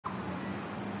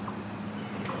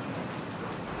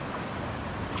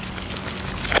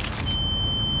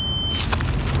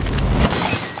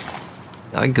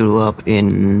I grew up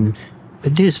in a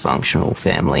dysfunctional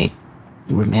family.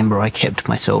 Remember, I kept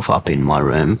myself up in my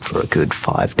room for a good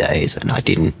 5 days, and I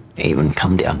didn't even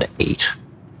come down to eat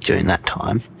during that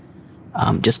time,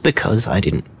 just because I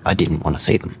didn't want to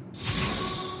see them.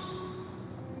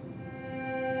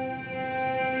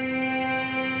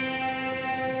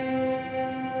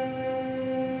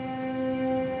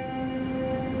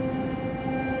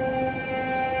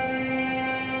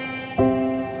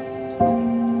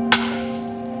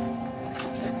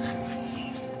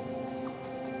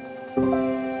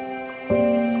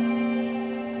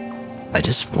 I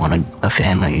just wanted a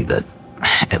family that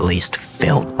at least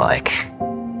felt like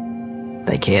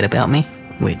they cared about me,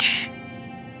 which,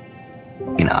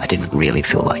 I didn't really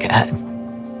feel like I had.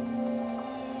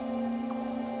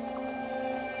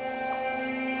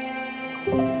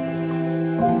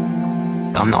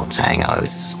 I'm not saying I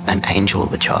was an angel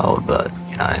of a child, but,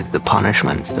 the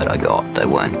punishments that I got, they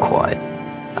weren't quite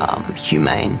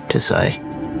humane, to say.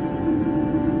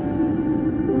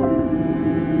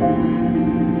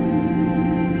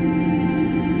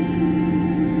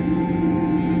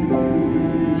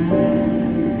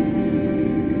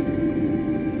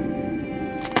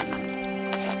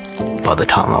 By the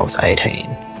time I was 18,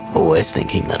 always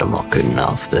thinking that I'm not good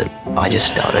enough, that I just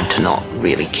started to not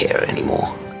really care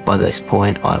anymore. By this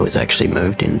point, I was actually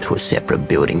moved into a separate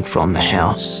building from the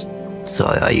house, so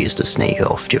I used to sneak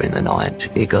off during the night.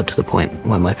 It got to the point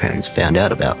where my parents found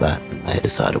out about that, and they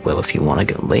decided, well, if you want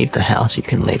to go leave the house, you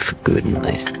can leave for good, and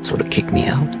they sort of kicked me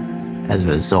out. As a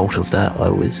result of that,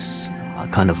 I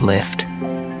kind of left.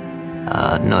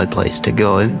 No place to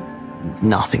go,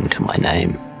 nothing to my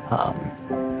name.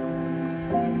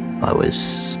 I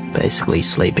was basically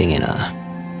sleeping in a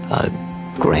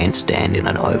grandstand in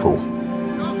an oval.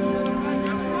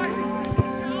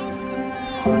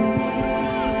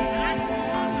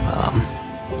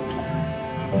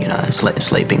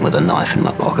 Sleeping with a knife in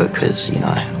my pocket because,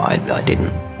 I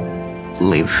didn't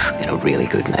live in a really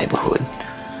good neighbourhood,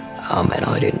 and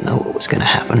I didn't know what was going to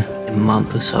happen. A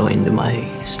month or so into my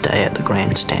stay at the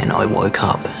grandstand, I woke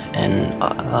up and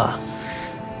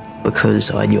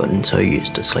because I'd gotten so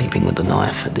used to sleeping with a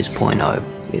knife at this point, I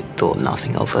thought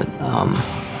nothing of it.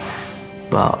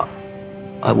 But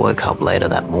I woke up later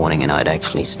that morning and I'd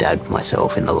actually stabbed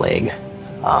myself in the leg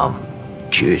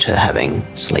due to having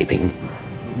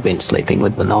been sleeping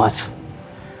with the knife.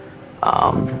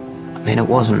 It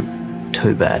wasn't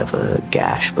too bad of a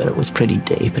gash, but it was pretty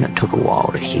deep and it took a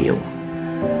while to heal.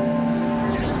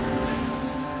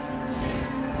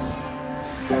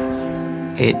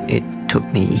 It took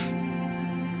me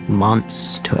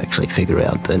months to actually figure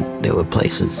out that there were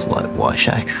places like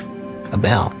Shack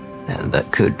about and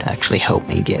that could actually help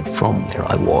me get from where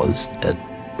I was at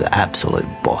the absolute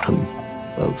bottom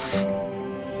of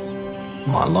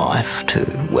my life to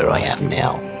where I am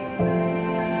now.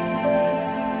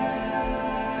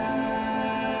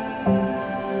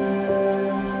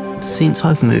 Since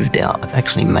I've moved out, I've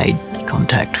actually made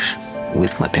contact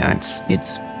with my parents.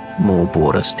 It's more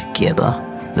brought us together.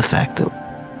 The fact that,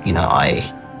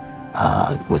 I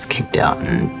was kicked out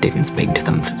and didn't speak to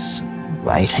them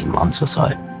for 18 months or so.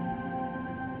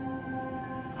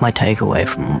 My takeaway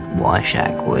from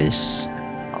Shack was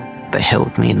they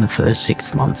helped me in the first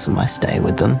 6 months of my stay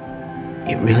with them.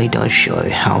 It really does show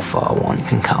how far one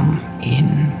can come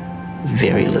in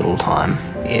very little time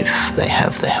if they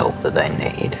have the help that they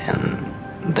need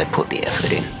and they put the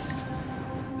effort in.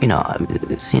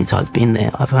 Since I've been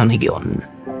there, I've only gotten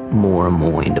more and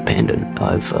more independent.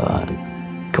 I've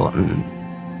gotten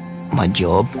my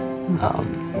job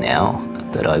now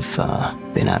that I've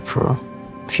been at for a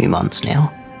few months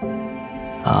now.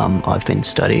 I've been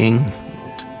studying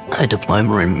a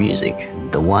diploma in music.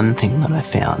 The one thing that I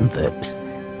found that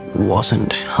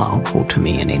wasn't harmful to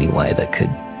me in any way that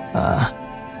could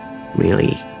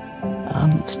really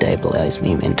stabilize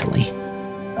me mentally.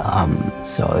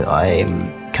 So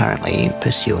I'm currently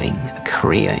pursuing a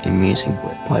career in music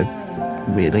where I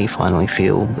really finally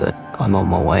feel that I'm on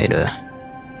my way to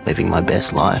living my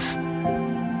best life.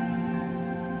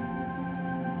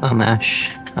 I'm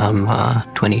Ash, I'm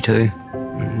 22,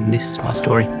 and this is my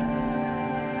story.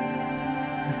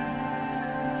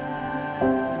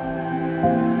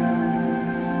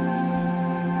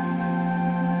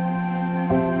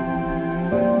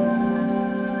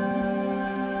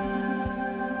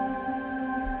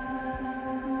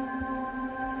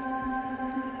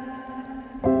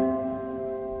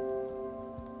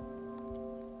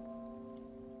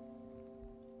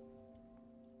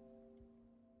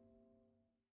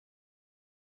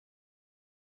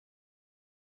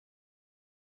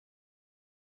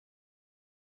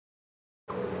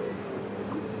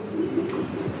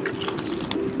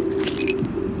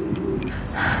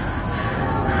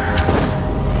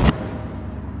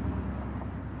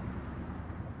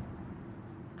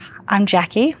 I'm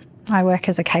Jackie. I work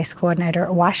as a case coordinator at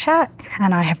Waishak,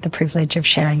 and I have the privilege of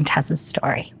sharing Taz's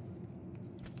story.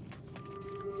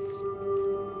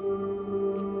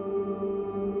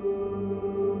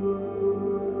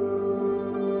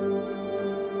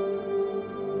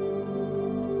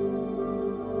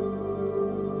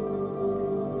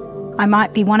 I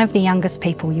might be one of the youngest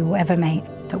people you will ever meet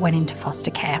that went into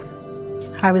foster care.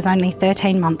 I was only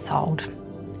 13 months old.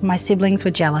 My siblings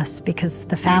were jealous because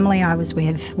the family I was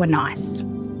with were nice.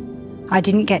 I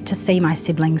didn't get to see my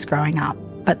siblings growing up,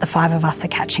 but the 5 of us are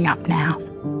catching up now.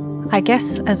 I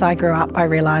guess as I grew up, I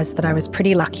realised that I was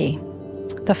pretty lucky.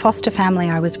 The foster family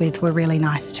I was with were really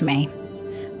nice to me.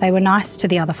 They were nice to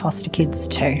the other foster kids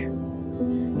too.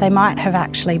 They might have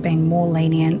actually been more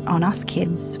lenient on us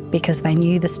kids because they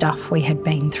knew the stuff we had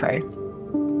been through.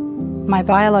 My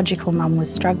biological mum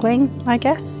was struggling, I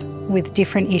guess, with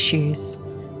different issues,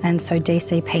 and so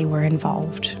DCP were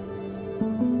involved.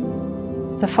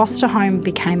 The foster home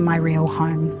became my real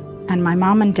home, and my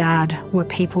mum and dad were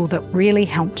people that really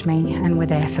helped me and were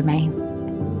there for me,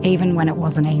 even when it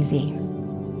wasn't easy.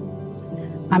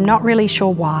 I'm not really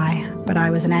sure why, but I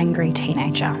was an angry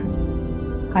teenager.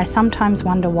 I sometimes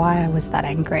wonder why I was that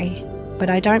angry,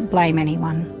 but I don't blame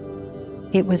anyone.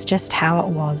 It was just how it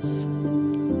was.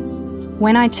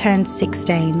 When I turned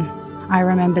 16, I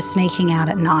remember sneaking out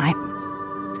at night.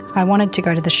 I wanted to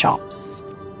go to the shops.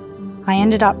 I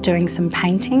ended up doing some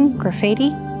painting, graffiti.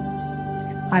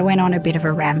 I went on a bit of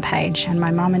a rampage, and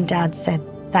my mum and dad said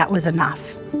that was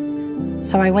enough.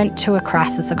 So I went to a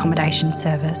crisis accommodation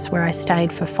service where I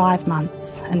stayed for 5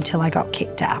 months until I got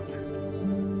kicked out.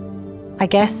 I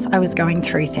guess I was going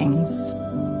through things.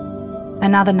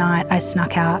 Another night I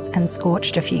snuck out and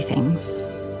scorched a few things.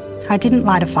 I didn't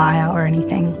light a fire or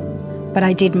anything, but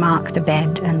I did mark the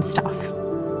bed and stuff.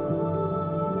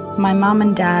 My mum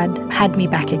and dad had me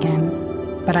back again,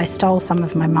 but I stole some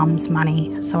of my mum's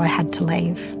money, so I had to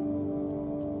leave.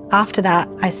 After that,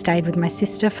 I stayed with my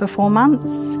sister for 4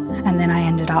 months, and then I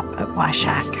ended up at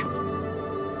Waishak.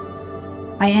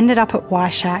 I ended up at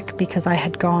Waishak because I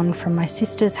had gone from my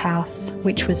sister's house,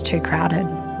 which was too crowded.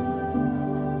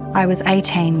 I was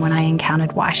 18 when I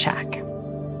encountered Waishak.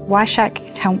 Waishak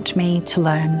helped me to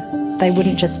learn. They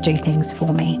wouldn't just do things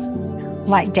for me.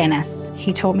 Like Dennis,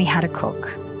 he taught me how to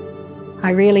cook. I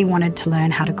really wanted to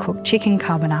learn how to cook chicken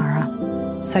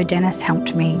carbonara, so Dennis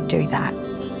helped me do that.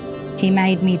 He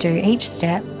made me do each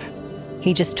step.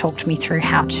 He just talked me through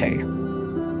how to.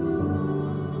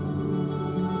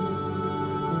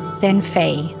 Then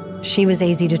Fee, she was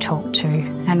easy to talk to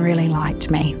and really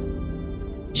liked me.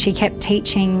 She kept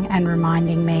teaching and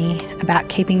reminding me about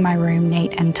keeping my room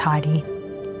neat and tidy.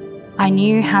 I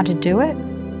knew how to do it,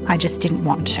 I just didn't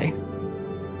want to.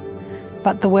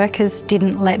 But the workers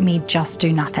didn't let me just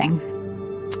do nothing.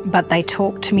 But they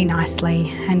talked to me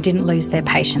nicely and didn't lose their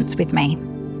patience with me.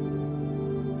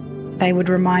 They would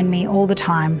remind me all the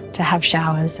time to have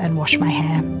showers and wash my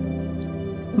hair.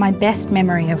 My best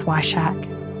memory of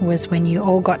Waishak was when you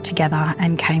all got together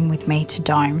and came with me to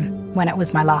Dome when it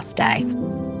was my last day.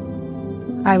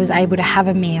 I was able to have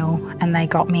a meal and they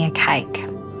got me a cake,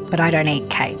 but I don't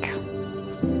eat cake.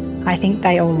 I think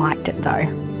they all liked it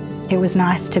though. It was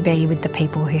nice to be with the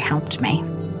people who helped me.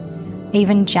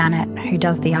 Even Janet, who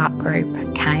does the art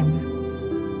group, came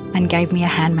and gave me a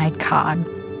handmade card.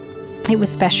 It was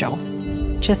special.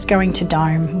 Just going to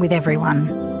Dome with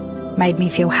everyone made me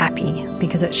feel happy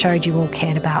because it showed you all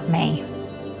cared about me.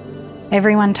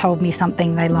 Everyone told me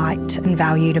something they liked and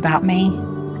valued about me,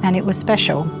 and it was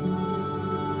special.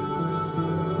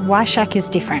 Waishak is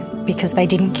different because they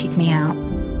didn't kick me out.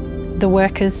 The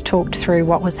workers talked through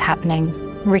what was happening.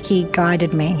 Ricky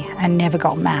guided me and never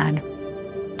got mad.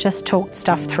 Just talked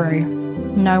stuff through.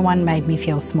 No one made me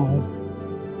feel small.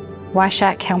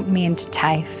 Waishak helped me into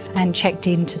TAFE and checked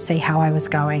in to see how I was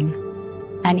going,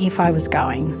 and if I was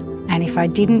going. And if I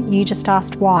didn't, you just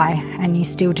asked why, and you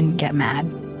still didn't get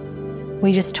mad.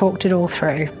 We just talked it all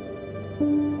through.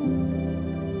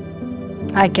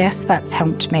 I guess that's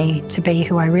helped me to be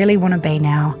who I really want to be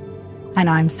now,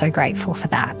 and I'm so grateful for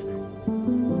that.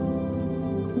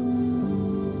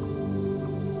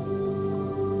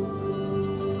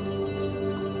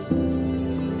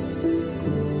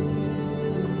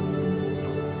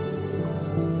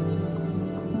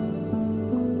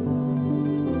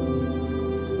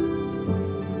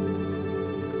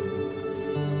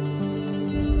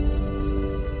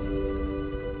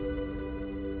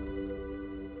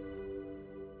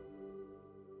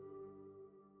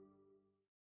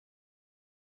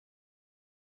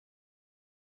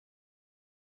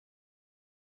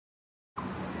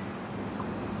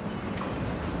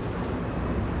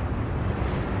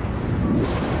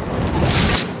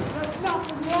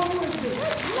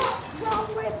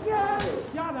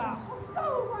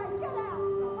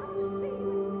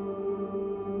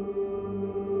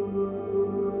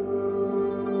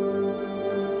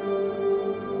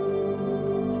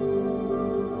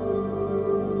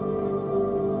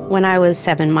 When I was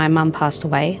 7, my mum passed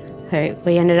away. So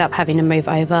we ended up having to move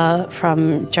over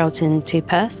from Geraldton to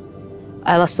Perth.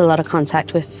 I lost a lot of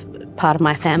contact with part of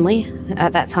my family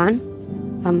at that time.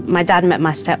 My dad met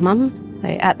my stepmum. So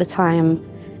at the time,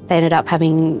 they ended up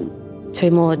having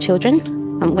 2 more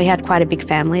children. We had quite a big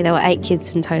family. There were 8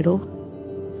 kids in total.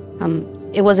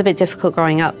 It was a bit difficult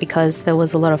growing up because there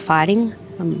was a lot of fighting.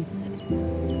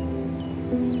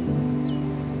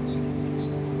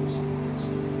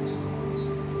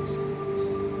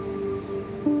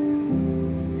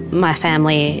 My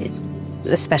family,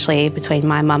 especially between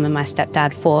my mum and my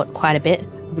stepdad, fought quite a bit.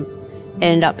 It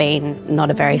ended up being not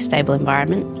a very stable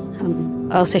environment.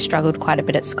 I also struggled quite a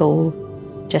bit at school,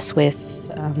 just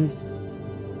with,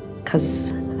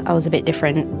 because I was a bit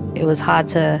different. It was hard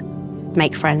to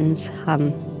make friends.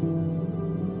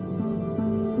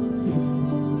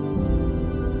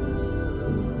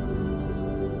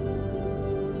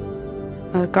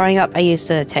 Growing up, I used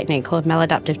a technique called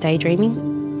maladaptive daydreaming,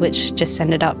 which just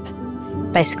ended up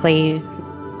basically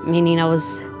meaning I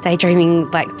was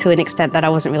daydreaming like to an extent that I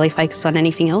wasn't really focused on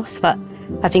anything else. But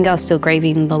I think I was still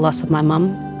grieving the loss of my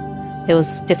mum. It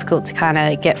was difficult to kind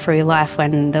of get through life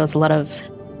when there wasn't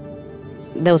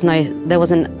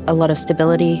a lot of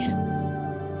stability.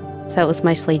 So it was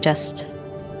mostly just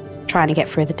trying to get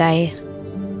through the day.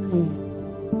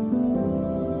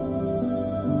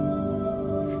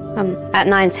 At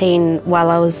 19,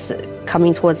 while I was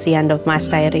coming towards the end of my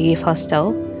stay at a youth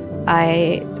hostel,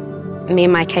 me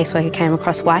and my caseworker came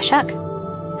across Y-Shack,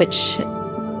 which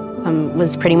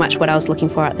was pretty much what I was looking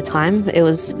for at the time.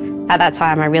 At that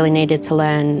time, I really needed to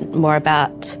learn more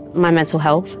about my mental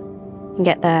health and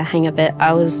get the hang of it.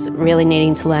 I was really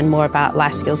needing to learn more about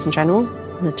life skills in general,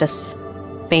 just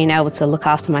being able to look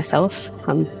after myself,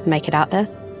 make it out there.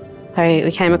 So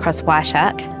we came across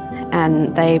Y-Shack,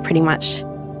 and they pretty much,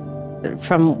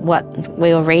 from what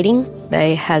we were reading,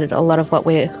 they had a lot of what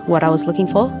I was looking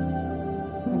for.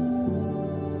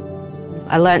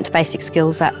 I learnt basic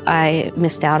skills that I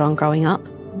missed out on growing up.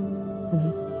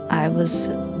 I was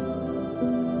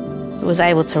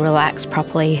able to relax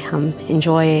properly,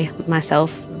 enjoy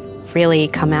myself, really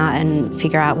come out and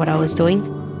figure out what I was doing.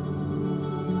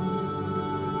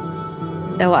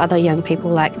 There were other young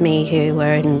people like me who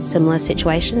were in similar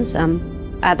situations.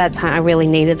 At that time, I really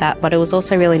needed that, but it was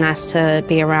also really nice to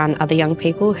be around other young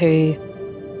people who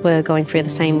were going through the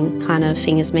same kind of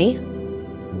thing as me.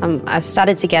 I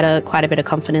started to get quite a bit of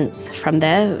confidence from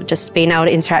there, just being able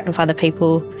to interact with other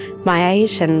people my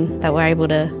age and that were able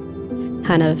to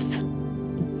kind of,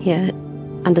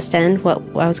 understand what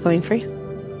I was going through.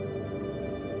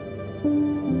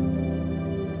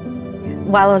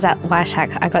 While I was at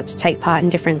Y-Shack, I got to take part in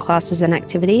different classes and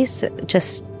activities,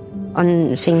 just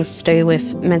on things to do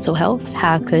with mental health,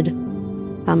 how I could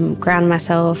ground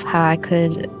myself,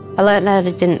 I learned that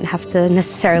I didn't have to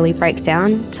necessarily break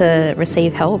down to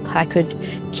receive help. I could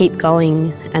keep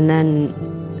going, and then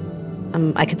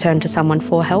I could turn to someone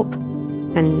for help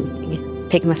and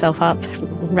pick myself up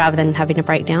rather than having to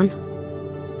break down.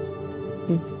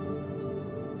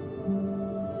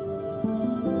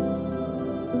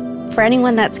 For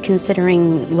anyone that's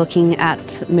considering looking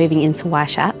at moving into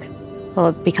Y-Shack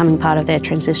or becoming part of their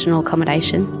transitional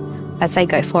accommodation, I'd say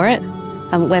go for it.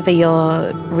 Whether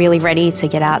you're really ready to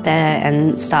get out there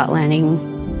and start learning,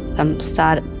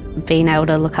 start being able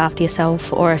to look after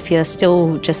yourself, or if you're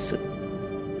still new,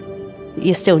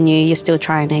 you're still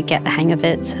trying to get the hang of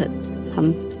it,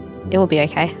 it will be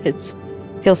okay.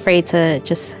 Feel free to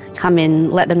just come in,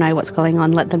 let them know what's going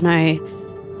on, let them know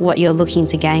what you're looking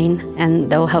to gain, and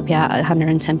they'll help you out at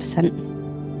 110%.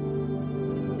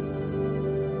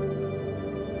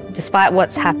 Despite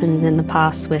what's happened in the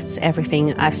past with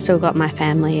everything, I've still got my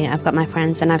family, I've got my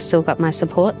friends, and I've still got my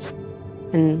supports.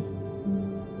 And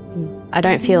I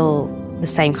don't feel the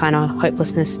same kind of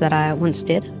hopelessness that I once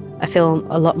did. I feel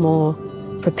a lot more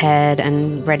prepared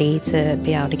and ready to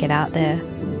be able to get out there.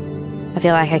 I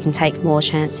feel like I can take more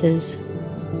chances.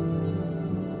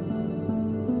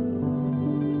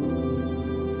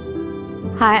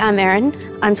 Hi, I'm Erin.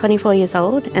 I'm 24 years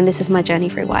old, and this is my journey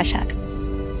through Y-Shack.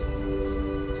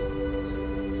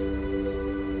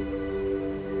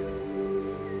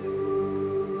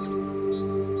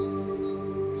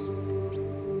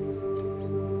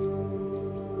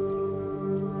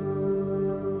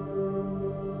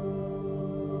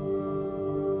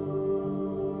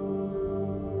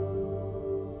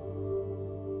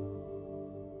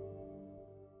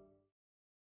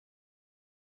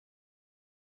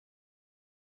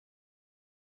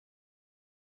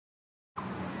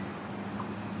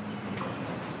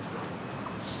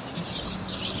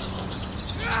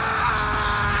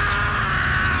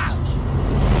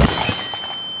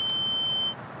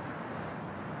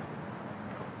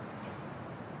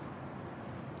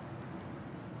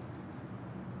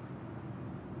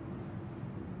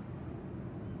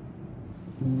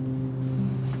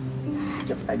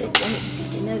 You're photogenic.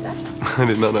 Did you know that? I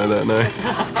did not know that, no.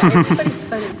 Everybody's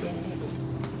photogenic.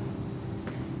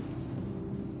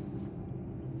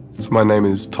 So my name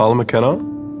is Tyler McKenna.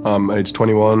 I'm age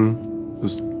 21,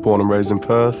 was born and raised in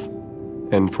Perth,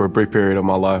 and for a brief period of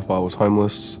my life I was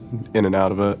homeless, in and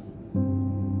out of it.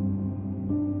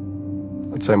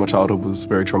 I'd say my childhood was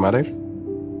very traumatic,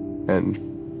 and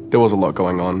there was a lot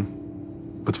going on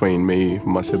between me,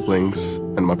 my siblings,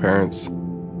 and my parents,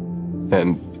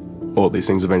 and all these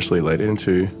things eventually led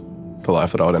into the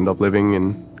life that I would end up living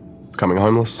and becoming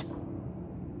homeless.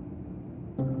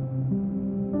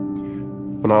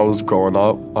 When I was growing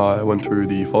up, I went through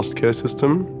the foster care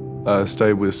system. I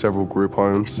stayed with several group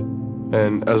homes,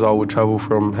 and as I would travel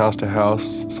from house to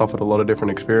house, suffered a lot of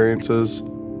different experiences,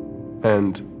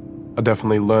 and I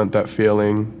definitely learned that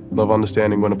feeling of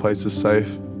understanding when a place is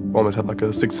safe. Almost had like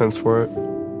a sixth sense for it.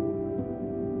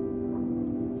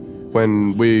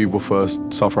 When we were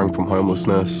first suffering from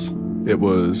homelessness, it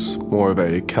was more of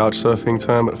a couch surfing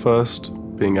term at first,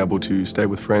 being able to stay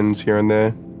with friends here and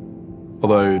there.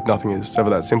 Although nothing is ever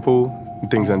that simple,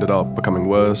 things ended up becoming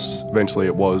worse. Eventually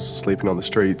it was sleeping on the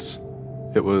streets.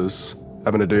 It was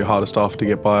having to do harder stuff to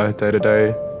get by day to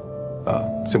day.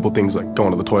 Simple things like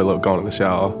going to the toilet, going to the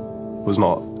shower was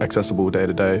not accessible day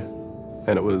to day.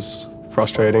 And it was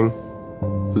frustrating,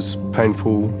 it was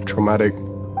painful, traumatic,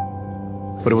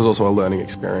 but it was also a learning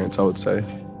experience, I would say.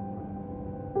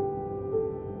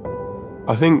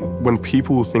 I think when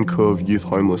people think of youth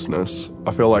homelessness,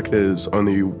 I feel like there's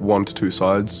only one to two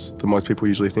sides that most people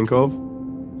usually think of,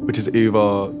 which is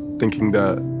either thinking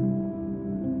that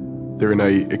they're in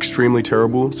an extremely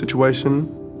terrible situation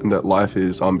and that life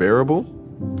is unbearable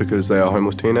because they are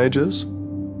homeless teenagers,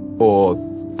 or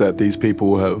that these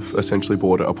people have essentially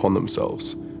brought it upon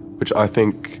themselves, which I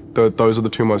think those are the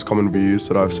two most common views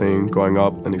that I've seen growing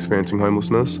up and experiencing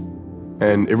homelessness.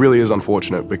 And it really is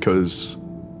unfortunate because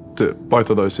both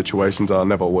of those situations are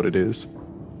never what it is.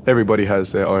 Everybody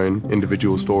has their own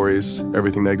individual stories,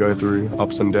 everything they go through,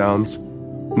 ups and downs.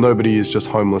 Nobody is just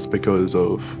homeless because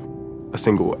of a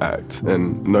single act,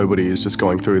 and nobody is just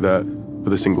going through that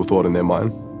with a single thought in their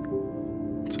mind.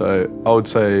 So I would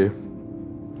say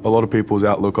a lot of people's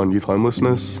outlook on youth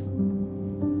homelessness,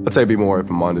 I'd say be more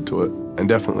open-minded to it and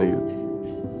definitely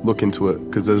look into it,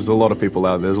 because there's a lot of people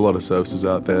out there, there's a lot of services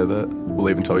out there that will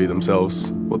even tell you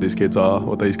themselves what these kids are,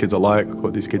 what these kids are like,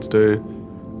 what these kids do,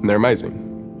 and they're amazing.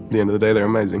 At the end of the day, they're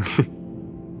amazing.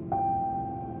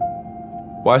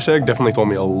 YSHAG definitely taught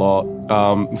me a lot.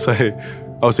 So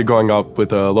obviously growing up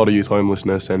with a lot of youth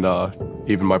homelessness and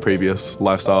even my previous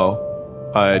lifestyle,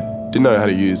 I didn't know how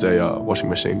to use a washing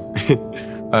machine.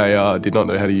 I did not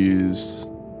know how to use,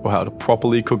 or how to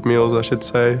properly cook meals, I should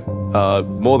say.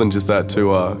 More than just that,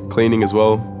 to cleaning as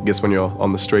well. I guess when you're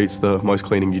on the streets, the most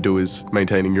cleaning you do is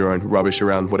maintaining your own rubbish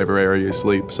around whatever area you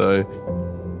sleep. So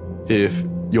if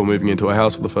you're moving into a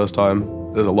house for the first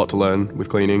time, there's a lot to learn with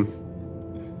cleaning.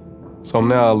 So I'm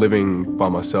now living by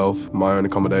myself, my own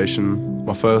accommodation,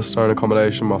 my first own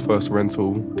accommodation, my first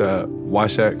rental that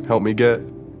YSHAC helped me get.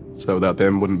 So without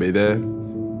them, wouldn't be there.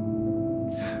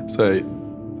 So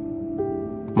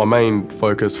my main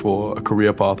focus for a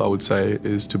career path, I would say,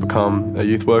 is to become a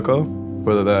youth worker,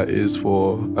 whether that is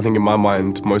for, I think in my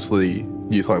mind, mostly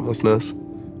youth homelessness,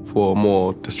 for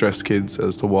more distressed kids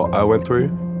as to what I went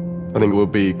through. I think it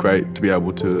would be great to be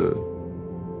able to,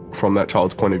 from that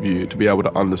child's point of view, to be able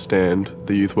to understand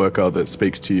the youth worker that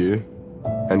speaks to you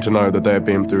and to know that they have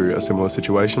been through a similar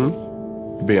situation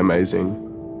would be amazing.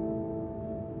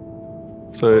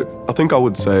 So I think I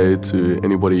would say to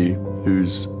anybody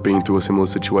who's been through a similar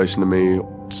situation to me,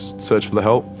 just search for the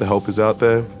help. The help is out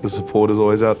there, the support is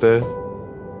always out there,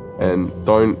 and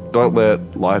don't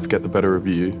let life get the better of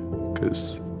you,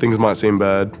 because things might seem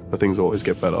bad, but things always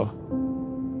get better.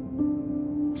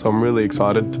 So I'm really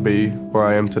excited to be where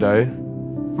I am today.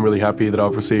 I'm really happy that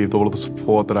I've received all of the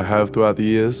support that I have throughout the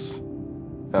years.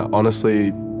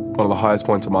 Honestly, one of the highest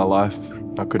points of my life.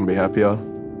 I couldn't be happier.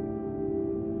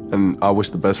 And I wish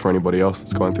the best for anybody else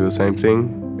that's going through the same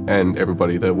thing, and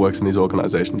everybody that works in these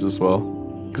organisations as well,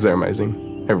 because they're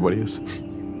amazing. Everybody is.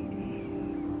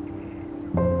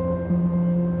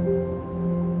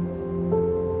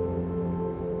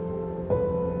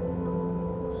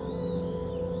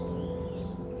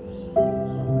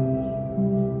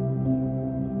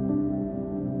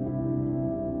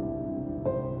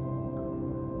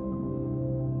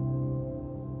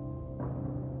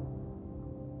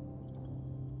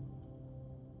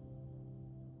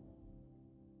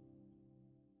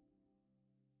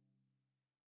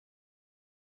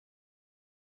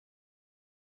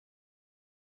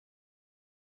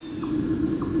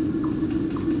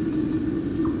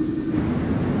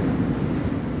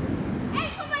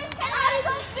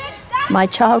 My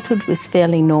childhood was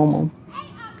fairly normal.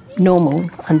 Normal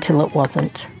until it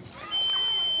wasn't.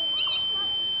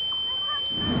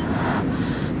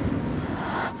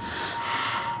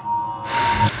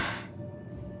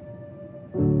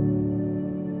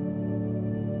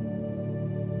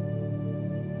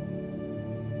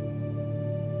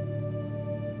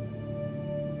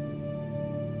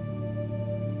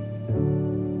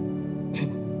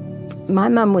 My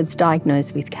mum was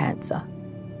diagnosed with cancer.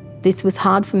 This was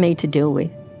hard for me to deal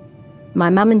with. My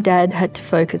mum and dad had to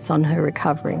focus on her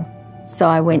recovering, so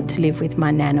I went to live with my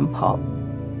nan and pop,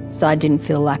 so I didn't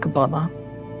feel like a bother.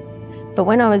 But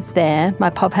when I was there,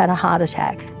 my pop had a heart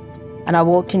attack, and I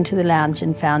walked into the lounge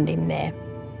and found him there.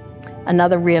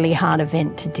 Another really hard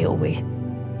event to deal with.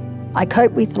 I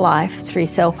coped with life through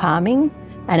self-harming,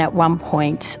 and at one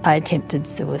point I attempted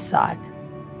suicide.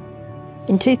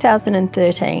 In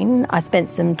 2013, I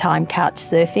spent some time couch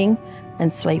surfing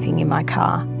and sleeping in my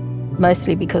car,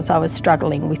 mostly because I was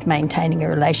struggling with maintaining a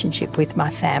relationship with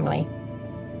my family.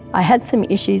 I had some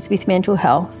issues with mental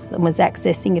health and was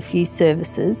accessing a few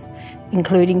services,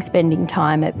 including spending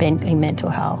time at Bentley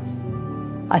Mental Health.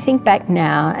 I think back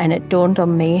now and it dawned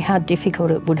on me how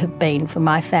difficult it would have been for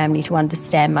my family to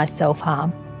understand my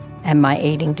self-harm and my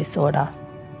eating disorder.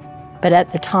 But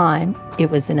at the time, it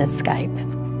was an escape,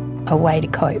 a way to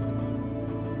cope.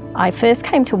 I first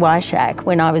came to Waishak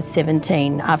when I was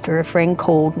 17 after a friend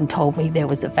called and told me there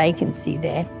was a vacancy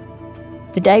there.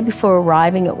 The day before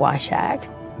arriving at Waishak,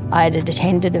 I had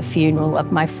attended a funeral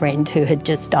of my friend who had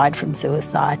just died from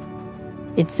suicide.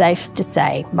 It's safe to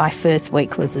say my first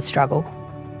week was a struggle.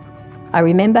 I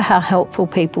remember how helpful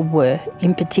people were,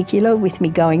 in particular with me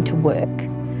going to work.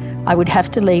 I would have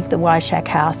to leave the Waishak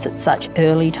house at such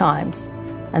early times,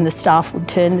 and the staff would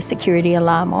turn the security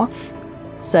alarm off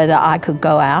so that I could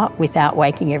go out without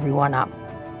waking everyone up.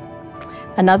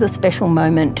 Another special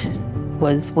moment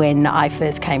was when I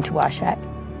first came to Waishak.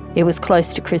 It was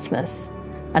close to Christmas,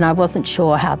 and I wasn't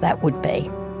sure how that would be.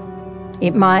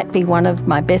 It might be one of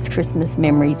my best Christmas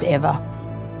memories ever.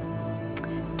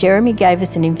 Jeremy gave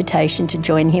us an invitation to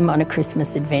join him on a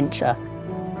Christmas adventure.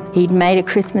 He'd made a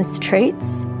Christmas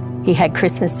treats, he had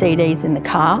Christmas CDs in the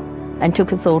car, and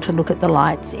took us all to look at the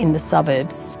lights in the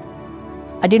suburbs.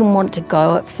 I didn't want to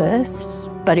go at first,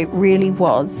 but it really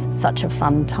was such a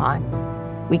fun time.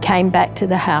 We came back to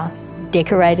the house,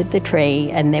 decorated the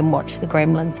tree, and then watched the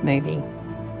Gremlins movie.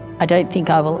 I don't think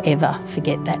I will ever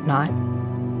forget that night.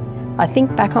 I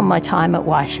think back on my time at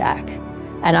Waishak,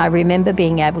 and I remember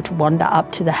being able to wander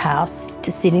up to the house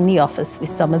to sit in the office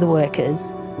with some of the workers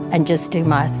and just do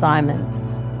my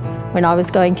assignments. When I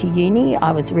was going to uni, I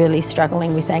was really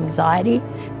struggling with anxiety.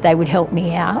 They would help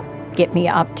me out, get me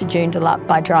up to Joondalup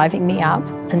by driving me up,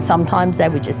 and sometimes they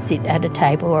would just sit at a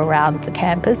table around the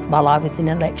campus while I was in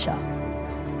a lecture.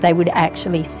 They would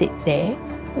actually sit there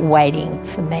waiting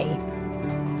for me.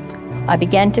 I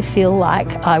began to feel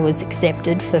like I was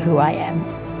accepted for who I am.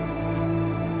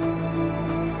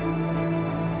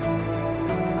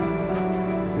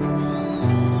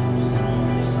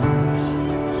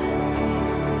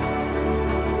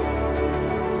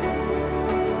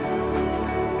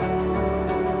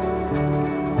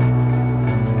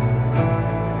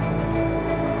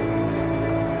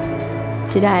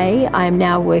 Today, I am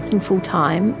now working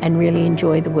full-time and really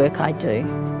enjoy the work I do.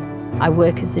 I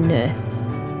work as a nurse.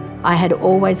 I had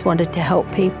always wanted to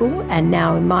help people, and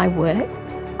now in my work,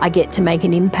 I get to make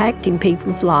an impact in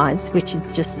people's lives, which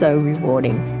is just so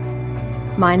rewarding.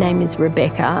 My name is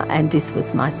Rebecca, and this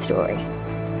was my story.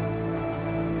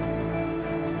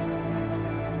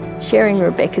 Sharing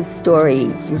Rebecca's story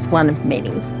is one of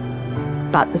many,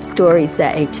 but the stories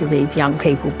that each of these young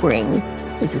people bring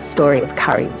is a story of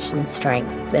courage and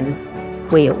strength, and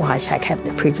we at Waishak have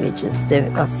the privilege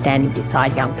of standing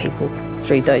beside young people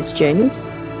through those journeys.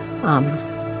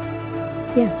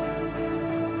 Yeah.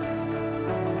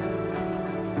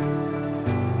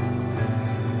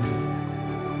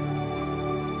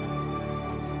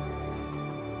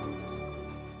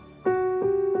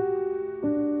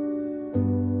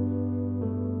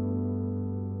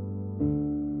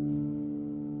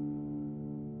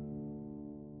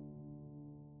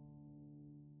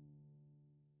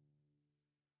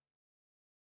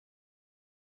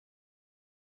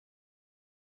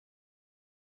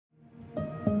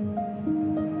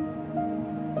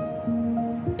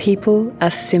 People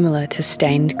are similar to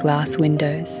stained glass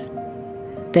windows.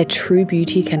 Their true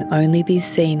beauty can only be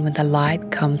seen when the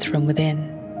light comes from within,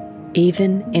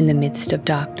 even in the midst of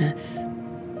darkness.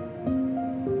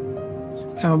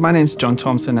 My name's John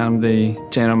Thompson. I'm the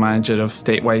General Manager of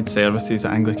Statewide Services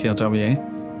at Anglicare WA.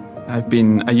 I've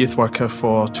been a youth worker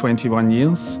for 21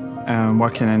 years,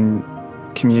 working in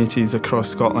communities across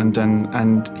Scotland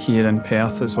and here in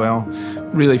Perth as well,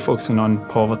 really focusing on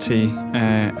poverty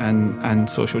and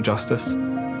social justice.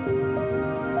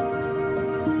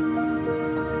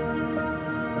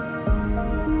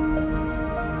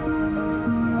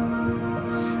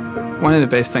 One of the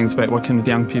best things about working with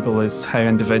young people is how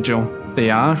individual they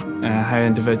are, how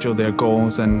individual their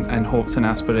goals and hopes and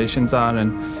aspirations are.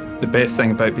 And the best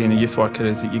thing about being a youth worker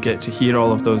is that you get to hear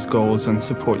all of those goals and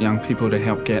support young people to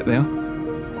help get there.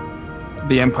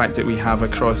 The impact that we have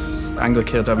across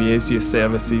Anglicare WA's youth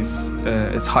services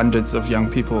is hundreds of young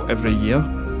people every year.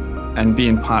 And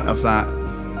being part of that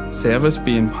service,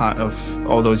 being part of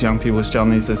all those young people's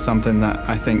journeys is something that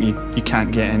I think you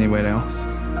can't get anywhere else.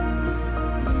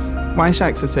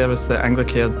 Y-Shack's a service that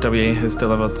Anglicare WA has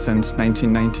delivered since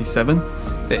 1997.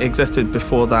 It existed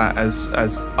before that as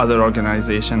other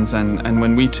organisations, and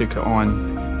when we took it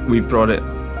on, we brought it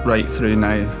right through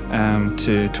now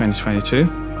to 2022.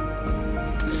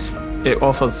 It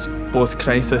offers both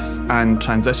crisis and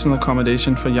transitional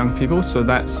accommodation for young people, so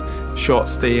that's short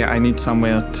stay, I need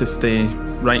somewhere to stay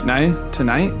right now,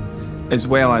 tonight, as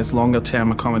well as longer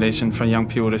term accommodation for young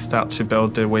people to start to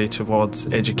build their way towards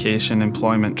education,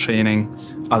 employment, training,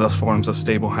 other forms of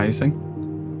stable housing.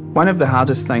 One of the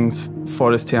hardest things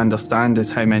for us to understand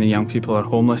is how many young people are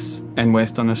homeless in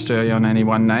Western Australia on any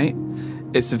one night.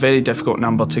 It's a very difficult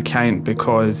number to count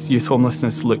because youth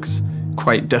homelessness looks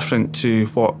quite different to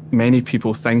what many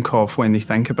people think of when they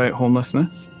think about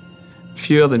homelessness.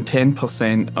 Fewer than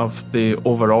 10% of the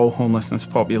overall homelessness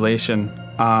population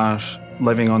are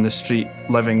living on the street,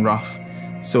 living rough.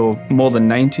 So more than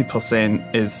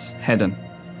 90% is hidden.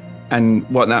 And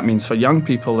what that means for young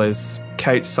people is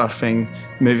couch surfing,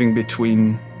 moving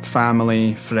between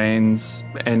family, friends,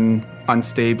 in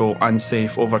unstable,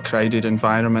 unsafe, overcrowded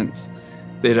environments.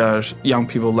 There are young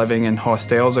people living in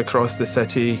hostels across the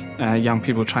city, young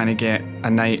people trying to get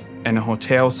a night in a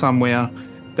hotel somewhere,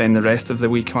 then the rest of the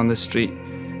week on the street.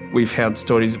 We've heard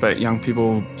stories about young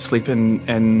people sleeping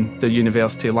in the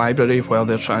university library while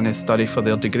they're trying to study for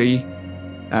their degree.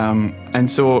 And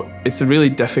so it's a really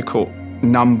difficult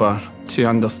number to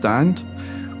understand.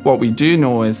 What we do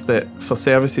know is that for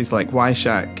services like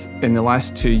Y-Shack, in the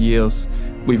last 2 years,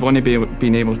 we've only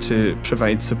been able to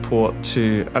provide support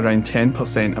to around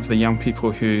 10% of the young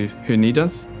people who need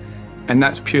us. And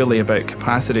that's purely about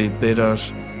capacity. There are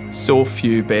so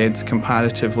few beds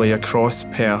comparatively across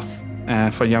Perth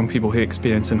for young people who are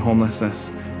experiencing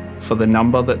homelessness for the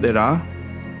number that there are.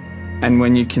 And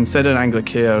when you consider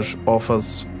Anglicare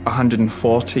offers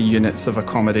 140 units of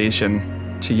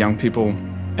accommodation to young people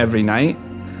every night,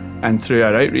 and through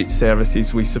our outreach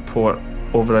services we support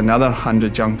over another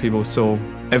 100 young people, so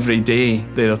every day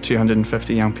there are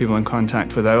 250 young people in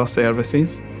contact with our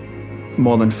services.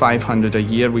 More than 500 a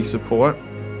year we support.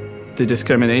 The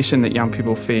discrimination that young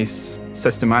people face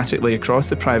systematically across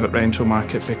the private rental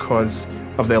market because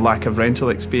of their lack of rental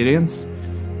experience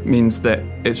means that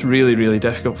it's really, really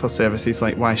difficult for services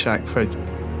like Y-Shack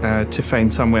to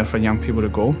find somewhere for young people to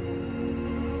go.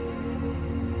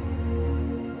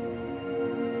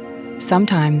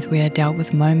 Sometimes we are dealt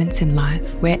with moments in life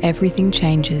where everything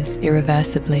changes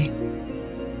irreversibly.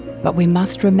 But we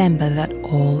must remember that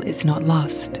all is not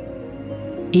lost.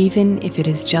 Even if it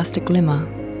is just a glimmer,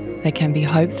 there can be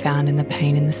hope found in the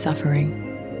pain and the suffering.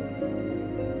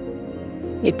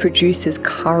 It produces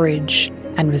courage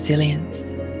and resilience.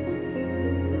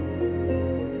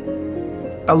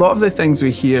 A lot of the things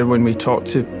we hear when we talk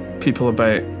to people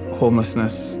about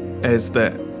homelessness is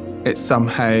that it's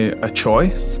somehow a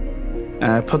choice.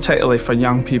 Particularly for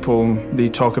young people, they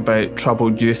talk about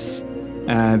troubled youth.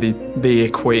 They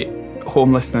equate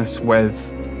homelessness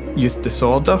with youth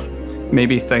disorder.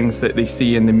 Maybe things that they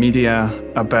see in the media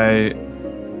about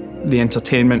the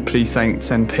entertainment precincts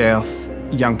in Perth,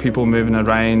 young people moving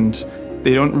around.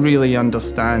 They don't really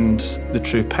understand the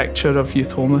true picture of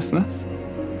youth homelessness.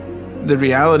 The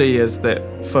reality is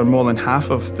that for more than half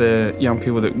of the young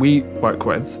people that we work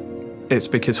with, it's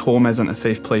because home isn't a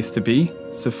safe place to be.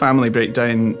 So family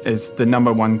breakdown is the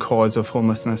 #1 cause of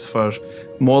homelessness for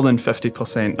more than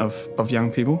 50% of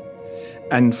young people.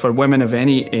 And for women of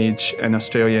any age in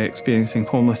Australia experiencing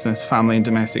homelessness, family and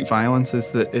domestic violence is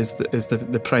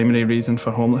the primary reason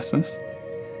for homelessness.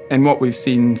 And what we've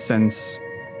seen since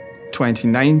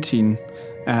 2019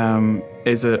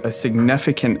 is a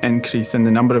significant increase in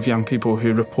the number of young people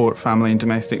who report family and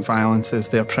domestic violence as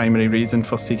their primary reason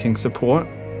for seeking support.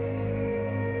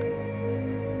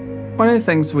 One of the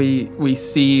things we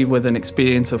see with an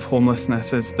experience of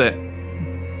homelessness is that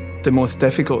the most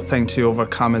difficult thing to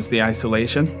overcome is the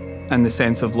isolation and the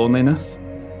sense of loneliness.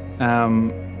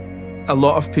 A a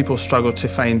lot of people struggle to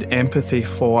find empathy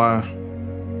for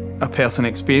a person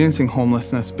experiencing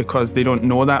homelessness because they don't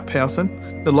know that person.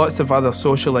 There are lots of other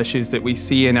social issues that we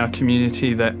see in our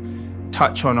community that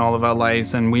touch on all of our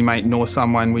lives, and we might know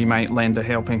someone, we might lend a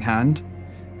helping hand.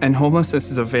 And homelessness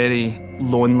is a very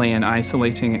lonely and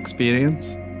isolating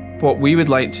experience. What we would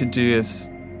like to do is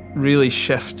really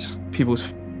shift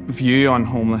people's view on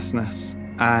homelessness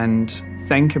and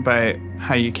think about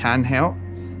how you can help.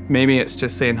 Maybe it's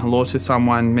just saying hello to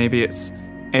someone, maybe it's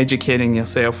educating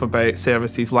yourself about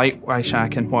services like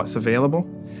Y-Shack and what's available,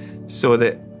 so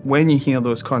that when you hear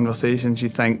those conversations you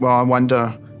think, well, I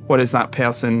wonder, what does that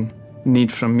person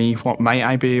need from me? What might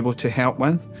I be able to help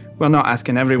with? We're not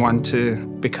asking everyone to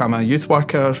become a youth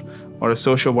worker or a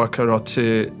social worker or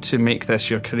to make this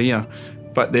your career,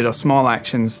 but there are small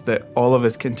actions that all of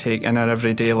us can take in our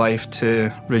everyday life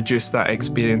to reduce that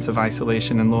experience of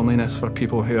isolation and loneliness for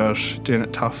people who are doing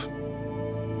it tough.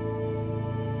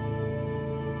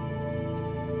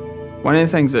 One of the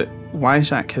things that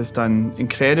Y-Shack has done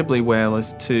incredibly well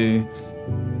is to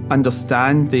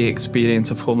understand the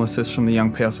experience of homelessness from the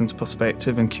young person's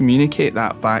perspective and communicate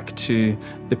that back to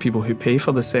the people who pay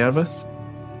for the service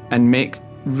and make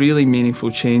really meaningful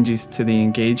changes to the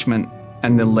engagement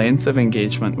and the length of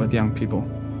engagement with young people.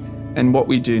 And what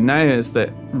we do now is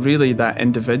that really that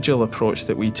individual approach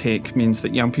that we take means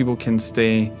that young people can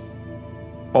stay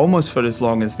almost for as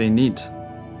long as they need.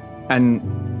 And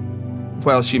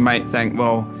whilst you might think,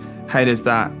 well, how does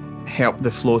that help the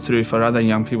flow through for other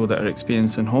young people that are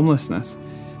experiencing homelessness?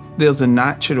 There's a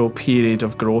natural period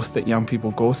of growth that young people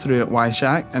go through at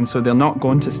Y-Shack, and so they're not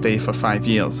going to stay for 5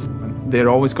 years. They're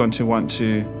always going to want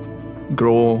to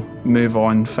grow, move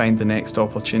on, find the next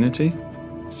opportunity.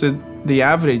 So the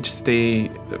average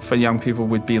stay for young people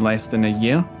would be less than a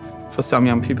year. For some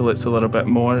young people it's a little bit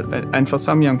more, and for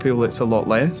some young people it's a lot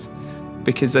less,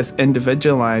 because this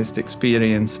individualised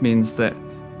experience means that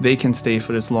they can stay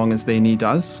for as long as they need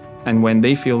us, and when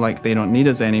they feel like they don't need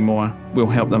us anymore, we'll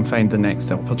help them find the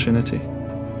next opportunity.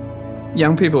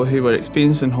 Young people who were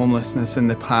experiencing homelessness in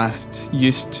the past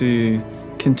used to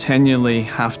continually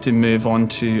have to move on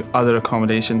to other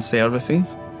accommodation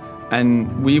services,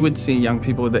 and we would see young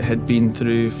people that had been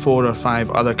through 4 or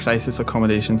 5 other crisis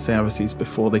accommodation services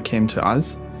before they came to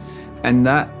us, and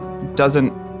that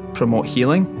doesn't promote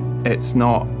healing, it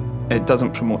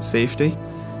doesn't promote safety,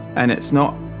 and it's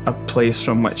not a place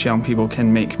from which young people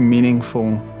can make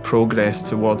meaningful progress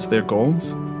towards their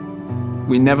goals.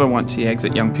 We never want to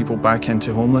exit young people back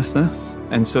into homelessness,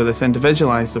 and so this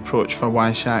individualised approach for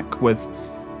Y-Shack with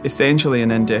essentially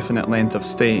an indefinite length of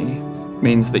stay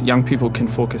means that young people can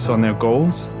focus on their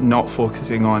goals, not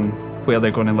focusing on where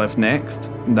they're going to live next,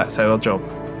 and that's our job.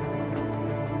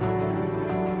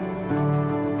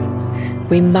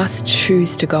 We must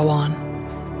choose to go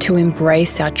on, to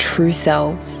embrace our true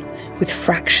selves with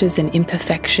fractures and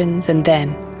imperfections, and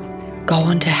then go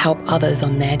on to help others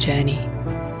on their journey.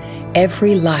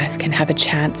 Every life can have a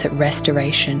chance at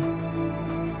restoration.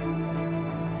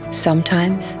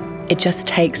 Sometimes it just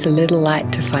takes a little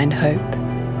light to find hope.